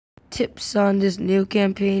tips on this new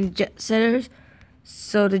campaign, Jetsetters.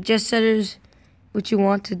 So the Jetsetters, what you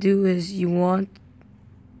want to do is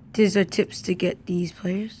these are tips to get these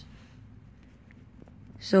players.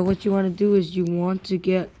 So what you want to do is you want to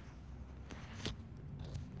do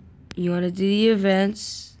the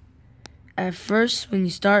events. At first, when you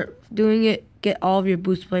start doing it, get all of your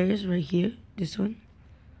boost players right here, this one.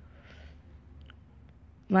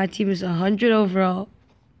 My team is 100 overall.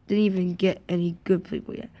 Didn't even get any good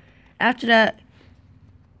people yet. After that,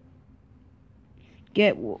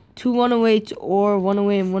 get 2 108 or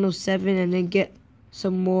 108 and 107, and then get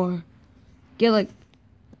some more. Get like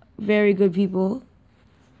very good people,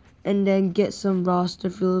 and then get some roster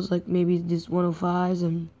fills, like maybe this 105s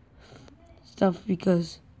and stuff,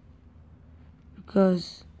 because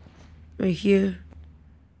right here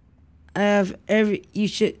I have you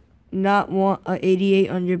should not want a 88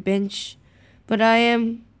 on your bench, but I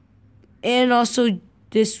am. And also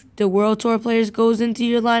the World Tour players goes into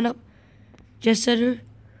your lineup. Jetsetter,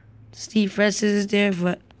 Steve Francis is there,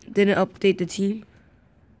 but didn't update the team.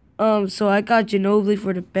 So I got Ginobili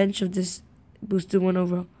for the bench of this boosted 1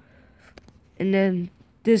 overall. And then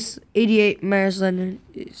this 88 Myers Leonard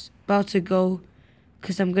is about to go,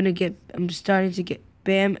 because I'm starting to get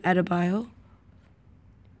Bam Adebayo.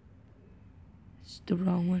 It's the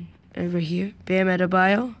wrong one over here. Bam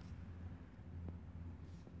Adebayo.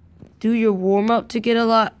 Do your warm-up to get a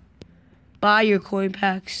lot. Buy your coin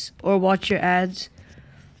packs or watch your ads.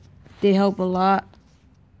 They help a lot.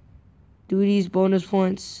 Do these bonus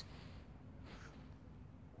points.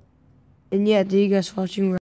 And yeah, thank you guys for watching.